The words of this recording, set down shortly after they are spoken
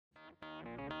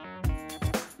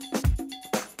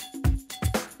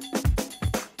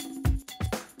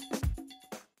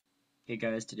Hey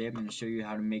guys, today I'm going to show you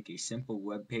how to make a simple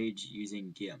web page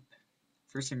using GIMP.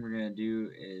 First thing we're going to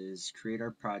do is create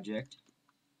our project.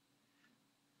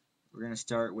 We're going to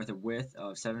start with a width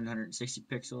of 760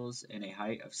 pixels and a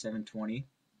height of 720.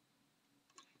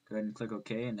 Go ahead and click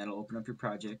OK and that'll open up your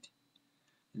project.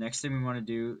 The next thing we want to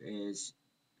do is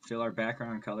fill our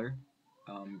background color.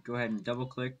 Go ahead and double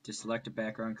click to select a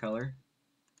background color.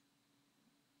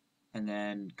 And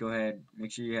then go ahead,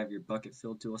 make sure you have your bucket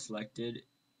fill tool selected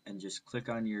and just click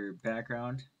on your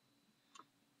background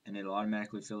and it'll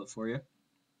automatically fill it for you.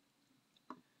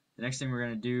 The next thing we're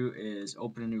going to do is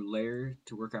open a new layer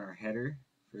to work on our header.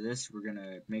 For this, we're going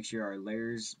to make sure our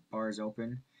layers bar is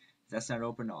open. If that's not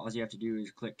open, all you have to do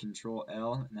is click Control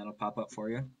L and that'll pop up for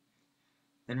you.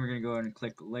 Then we're going to go ahead and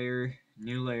click Layer,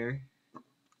 New Layer. We're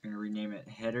going to rename it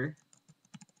Header.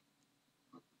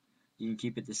 You can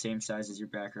keep it the same size as your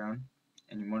background,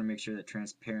 and you want to make sure that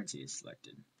transparency is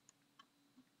selected.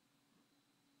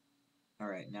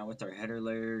 Alright, now with our header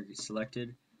layer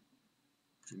selected,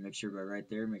 make sure by right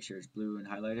there, make sure it's blue and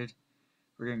highlighted.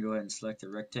 We're going to go ahead and select the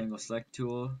rectangle select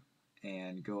tool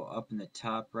and go up in the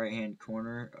top right hand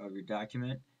corner of your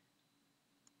document.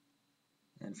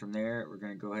 And from there, we're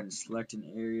going to go ahead and select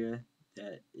an area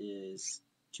that is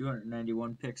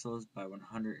 291 pixels by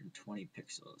 120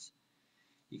 pixels.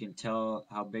 You can tell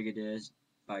how big it is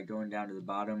by going down to the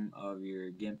bottom of your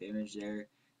GIMP image there,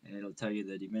 and it'll tell you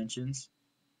the dimensions.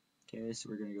 Okay, so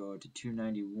we're going to go to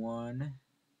 291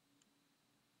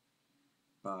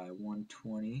 by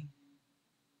 120.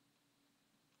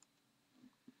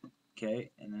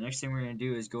 Okay, and the next thing we're going to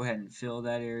do is go ahead and fill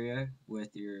that area with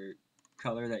your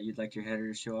color that you'd like your header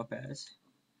to show up as.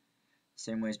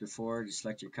 Same way as before, just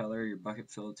select your color, your bucket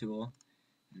fill tool,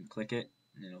 and click it,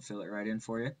 and it'll fill it right in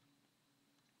for you.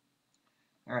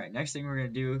 Alright, next thing we're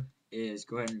going to do is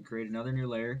go ahead and create another new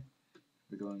layer.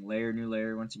 We're going layer, new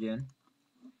layer once again.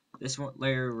 This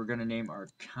layer we're going to name our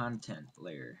content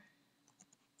layer.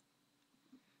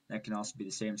 That can also be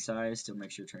the same size, still make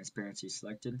sure transparency is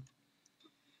selected.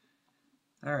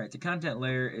 Alright, the content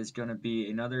layer is going to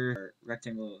be another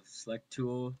rectangle select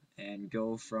tool and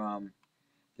go from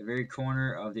the very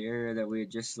corner of the area that we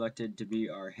had just selected to be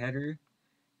our header,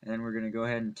 and then we're going to go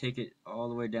ahead and take it all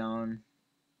the way down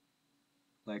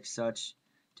like such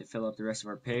to fill up the rest of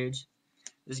our page.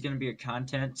 This is going to be a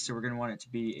content, so we're going to want it to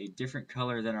be a different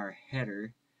color than our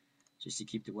header just to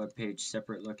keep the web page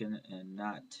separate looking and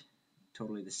not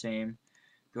totally the same.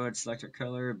 Go ahead and select our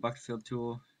color, bucket fill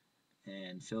tool,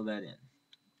 and fill that in.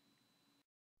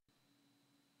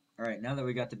 Alright, now that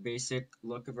we got the basic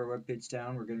look of our web page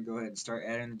down, we're going to go ahead and start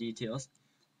adding the details.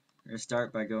 We're going to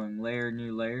start by going layer,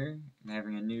 new layer, and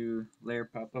having a new layer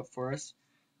pop up for us.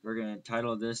 We're going to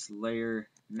title this layer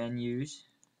menus.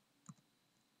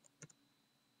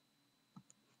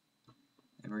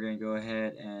 And we're going to go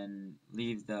ahead and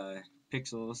leave the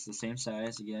pixels the same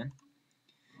size again.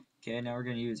 Okay, now we're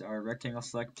going to use our rectangle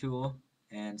select tool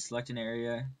and select an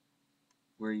area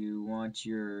where you want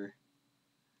your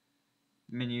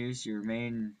menus, your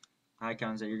main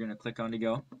icons that you're going to click on to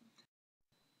go.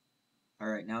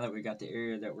 Alright, now that we got the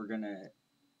area that we're going to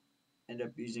end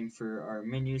up using for our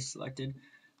menus selected,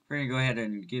 we're going to go ahead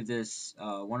and give this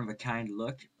one-of-a-kind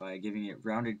look by giving it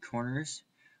rounded corners.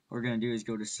 What we're going to do is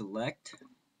go to Select,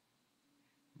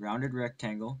 Rounded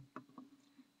Rectangle,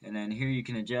 and then here you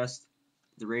can adjust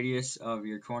the radius of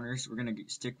your corners. We're going to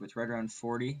stick with right around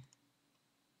 40.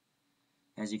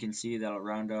 As you can see, that'll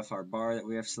round off our bar that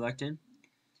we have selected.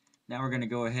 Now we're going to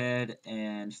go ahead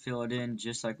and fill it in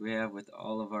just like we have with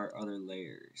all of our other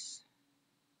layers.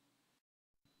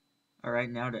 Alright,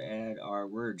 now to add our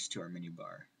words to our menu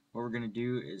bar. What we're going to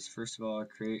do is first of all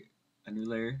create a new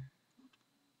layer.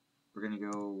 We're going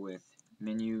to go with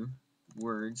menu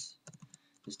words.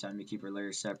 This time to keep our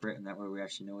layers separate, and that way we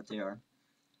actually know what they are.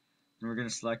 And we're going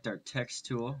to select our text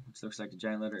tool, which looks like the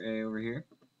giant letter A over here.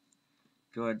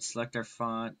 Go ahead and select our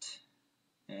font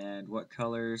and what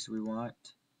colors we want.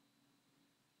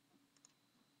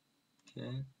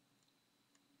 Okay.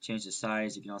 Change the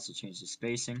size. You can also change the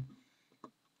spacing.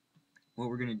 What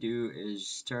we're going to do is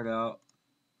start out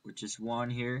with just one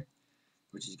here,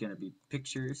 which is going to be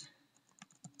pictures.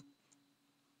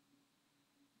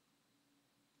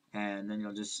 And then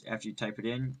you'll just, after you type it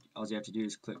in, all you have to do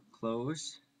is click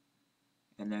close.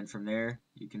 And then from there,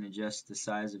 you can adjust the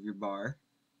size of your bar,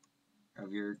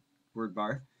 of your word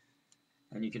bar.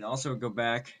 And you can also go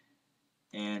back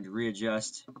and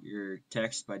readjust your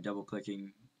text by double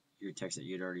clicking your text that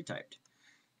you had already typed.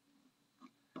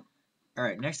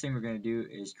 Alright, next thing we're going to do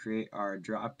is create our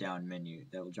drop down menu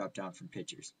that will drop down from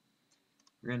pictures.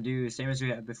 We're going to do the same as we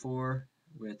had before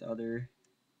with other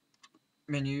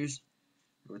menus.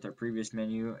 with our previous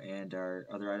menu and our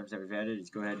other items that we've added is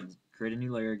go ahead and create a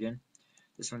new layer again.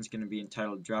 This one's going to be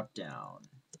entitled Drop Down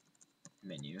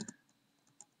Menu.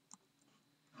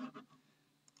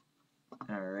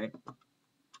 Alright.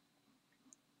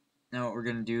 Now what we're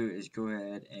going to do is go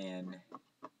ahead and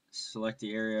select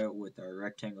the area with our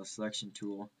rectangle selection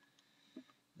tool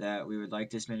that we would like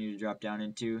this menu to drop down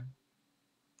into.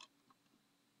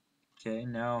 Okay,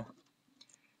 now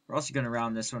we're also going to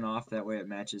round this one off, that way it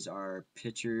matches our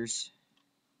pictures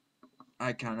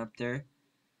icon up there,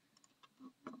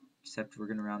 except we're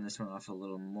going to round this one off a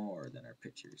little more than our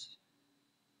pictures.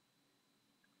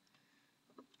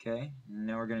 Okay,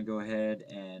 now we're going to go ahead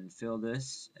and fill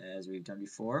this as we've done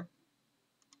before.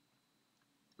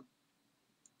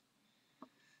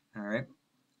 Alright,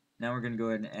 now we're going to go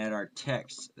ahead and add our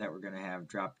text that we're going to have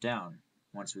drop down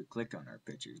once we click on our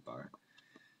pictures bar.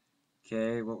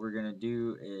 Okay, what we're going to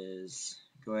do is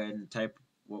go ahead and type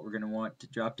what we're going to want to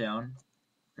drop down.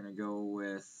 We're going to go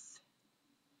with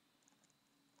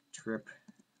trip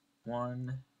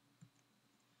 1,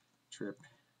 trip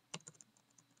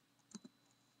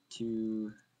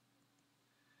 2,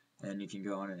 and you can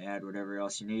go on and add whatever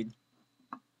else you need.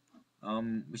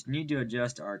 We need to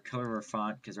adjust our color of our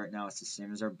font because right now it's the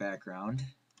same as our background.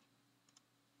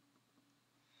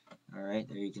 Alright,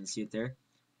 there you can see it there.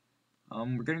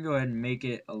 We're going to go ahead and make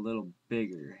it a little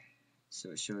bigger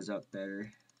so it shows up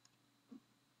better.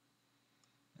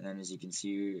 And then as you can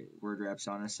see, word wraps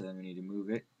on us, so then we need to move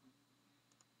it.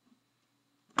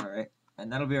 Alright,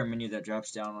 and that'll be our menu that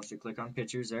drops down once you click on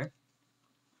pictures there.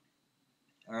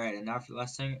 Alright, and now for the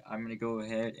last thing, I'm going to go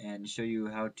ahead and show you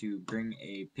how to bring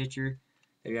a picture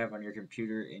that you have on your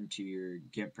computer into your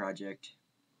GIMP project.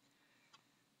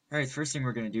 Alright, the first thing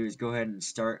we're going to do is go ahead and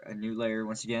start a new layer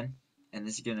once again, and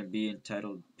this is going to be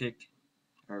entitled Pic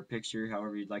or Picture,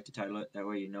 however you'd like to title it. That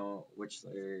way you know which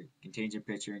layer contains your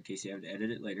picture in case you have to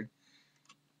edit it later.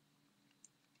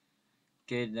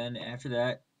 Okay, then after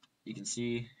that, you can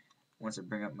see once I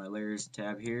bring up my layers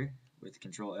tab here with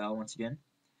Control L once again,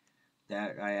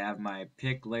 that I have my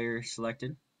pick layer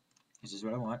selected. This is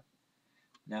what I want.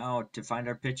 Now to find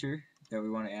our picture that we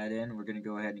want to add in, we're going to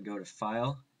go ahead and go to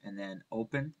File and then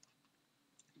Open.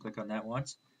 Click on that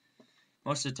once.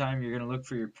 Most of the time you're going to look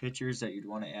for your pictures that you'd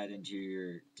want to add into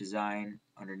your design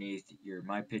underneath your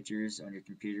My Pictures on your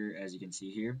computer, as you can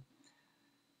see here.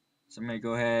 So I'm going to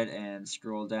go ahead and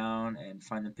scroll down and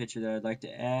find the picture that I'd like to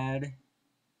add,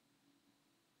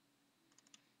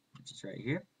 which is right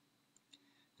here.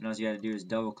 And all you got to do is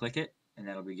double click it and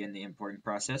that'll begin the importing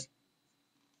process.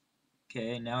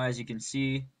 Okay, now as you can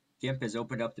see, GIMP has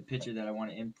opened up the picture that I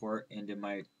want to import into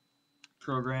my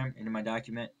program, into my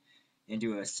document,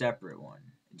 into a separate one,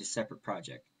 into a separate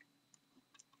project.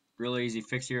 Really easy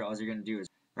fix here. All you're going to do is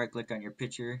right click on your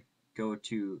picture, go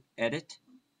to Edit,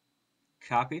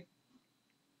 Copy,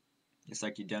 just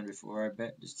like you've done before, I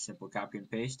bet, just a simple copy and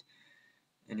paste.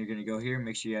 And you're going to go here,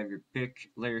 make sure you have your pick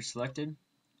layer selected,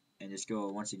 and just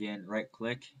go once again right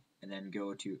click and then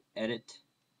go to Edit,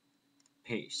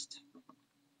 Paste.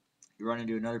 You run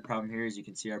into another problem here. As you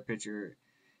can see, our picture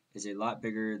is a lot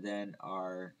bigger than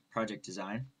our project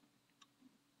design.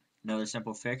 Another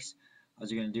simple fix, all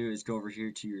you're going to do is go over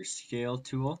here to your scale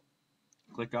tool,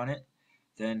 click on it,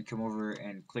 then come over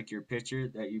and click your picture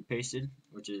that you pasted,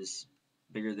 which is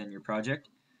bigger than your project.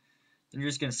 Then you're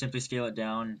just going to simply scale it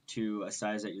down to a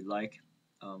size that you'd like.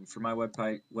 For my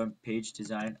web page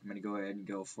design, I'm going to go ahead and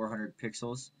go 400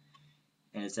 pixels,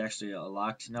 and it's actually a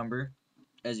locked number.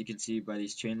 As you can see by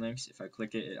these chain links, if I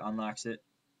click it, it unlocks it,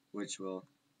 which will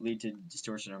lead to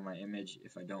distortion of my image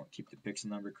if I don't keep the pixel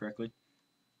number correctly.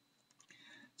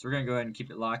 So we're going to go ahead and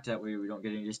keep it locked, that way we don't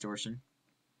get any distortion,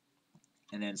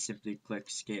 and then simply click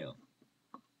Scale.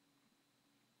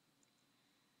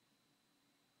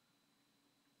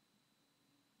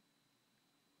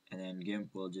 And then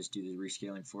GIMP will just do the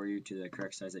rescaling for you to the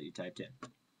correct size that you typed in.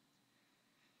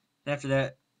 After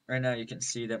that, right now you can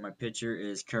see that my picture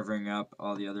is covering up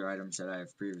all the other items that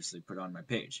I've previously put on my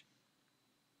page.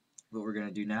 What we're going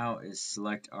to do now is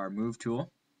select our Move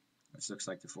tool, which looks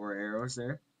like the 4 arrows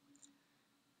there.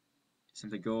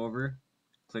 Simply go over,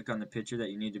 click on the picture that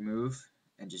you need to move,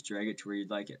 and just drag it to where you'd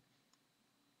like it.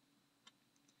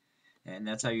 And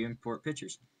that's how you import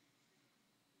pictures.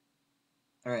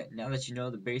 Alright, now that you know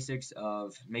the basics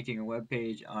of making a web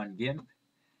page on GIMP,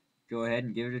 go ahead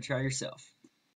and give it a try yourself.